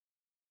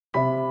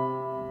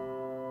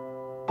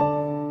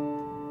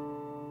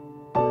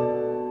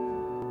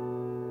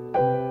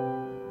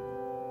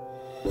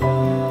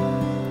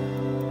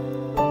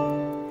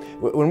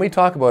When we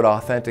talk about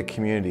authentic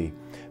community,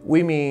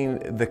 we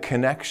mean the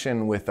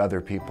connection with other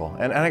people.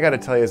 And I got to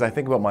tell you, as I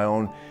think about my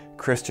own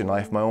Christian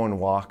life, my own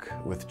walk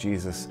with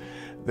Jesus,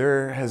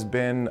 there has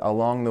been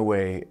along the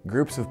way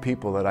groups of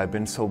people that I've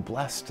been so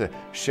blessed to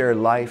share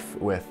life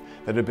with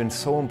that have been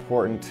so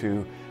important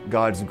to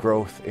God's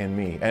growth in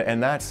me.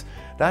 And that's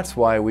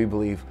why we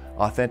believe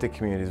authentic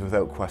community is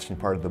without question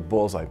part of the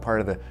bullseye,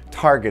 part of the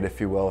target, if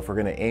you will, if we're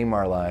going to aim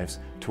our lives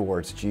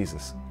towards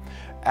Jesus.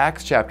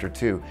 Acts chapter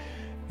 2,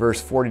 verse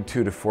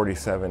 42 to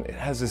 47, it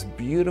has this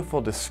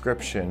beautiful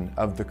description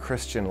of the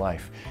Christian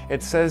life.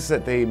 It says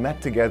that they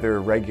met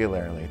together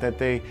regularly, that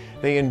they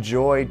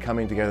enjoyed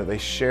coming together, they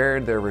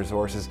shared their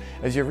resources.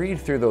 As you read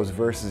through those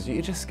verses,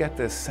 you just get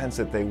this sense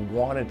that they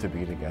wanted to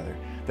be together,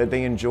 that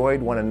they enjoyed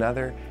one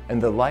another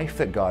and the life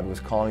that God was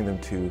calling them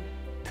to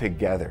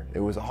together. It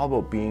was all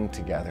about being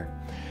together.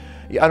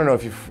 I don't know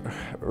if you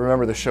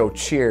remember the show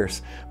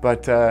Cheers,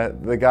 but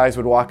the guys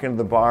would walk into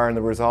the bar and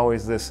there was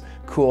always this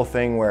cool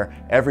thing where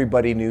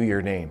everybody knew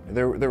your name.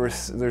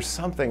 There's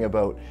something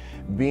about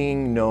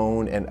being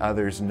known and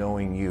others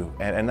knowing you.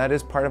 And that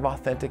is part of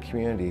authentic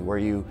community, where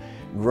you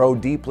grow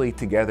deeply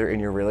together in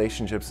your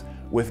relationships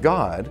with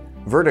God,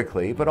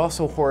 vertically, but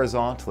also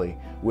horizontally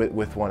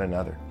with one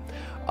another.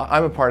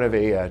 I'm a part of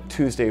a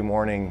Tuesday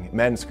morning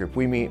men's group.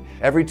 We meet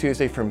every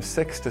Tuesday from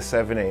 6 to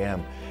 7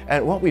 a.m.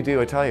 And what we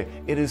do, I tell you,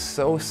 it is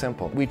so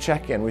simple. We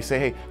check in, we say,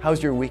 hey,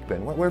 how's your week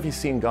been? Where have you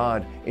seen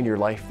God in your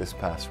life this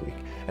past week?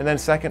 And then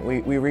second,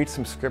 we read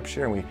some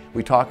scripture and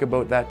we talk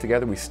about that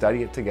together, we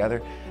study it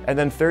together. And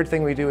then third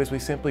thing we do is we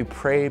simply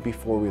pray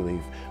before we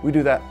leave. We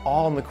do that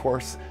all in the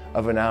course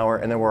of an hour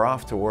and then we're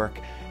off to work.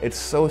 It's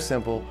so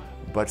simple,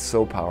 but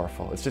so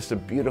powerful. It's just a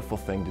beautiful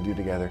thing to do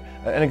together.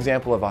 An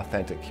example of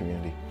authentic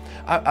community.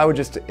 I would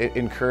just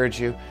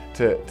encourage you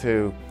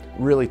to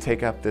really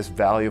take up this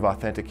value of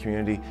authentic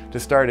community, to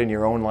start in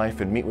your own life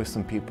and meet with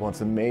some people.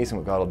 It's amazing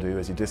what God will do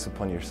as you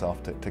discipline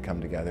yourself to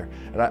come together.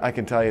 And I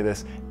can tell you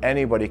this,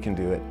 anybody can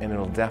do it, and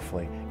it'll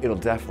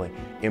definitely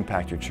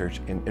impact your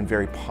church in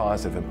very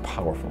positive and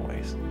powerful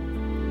ways.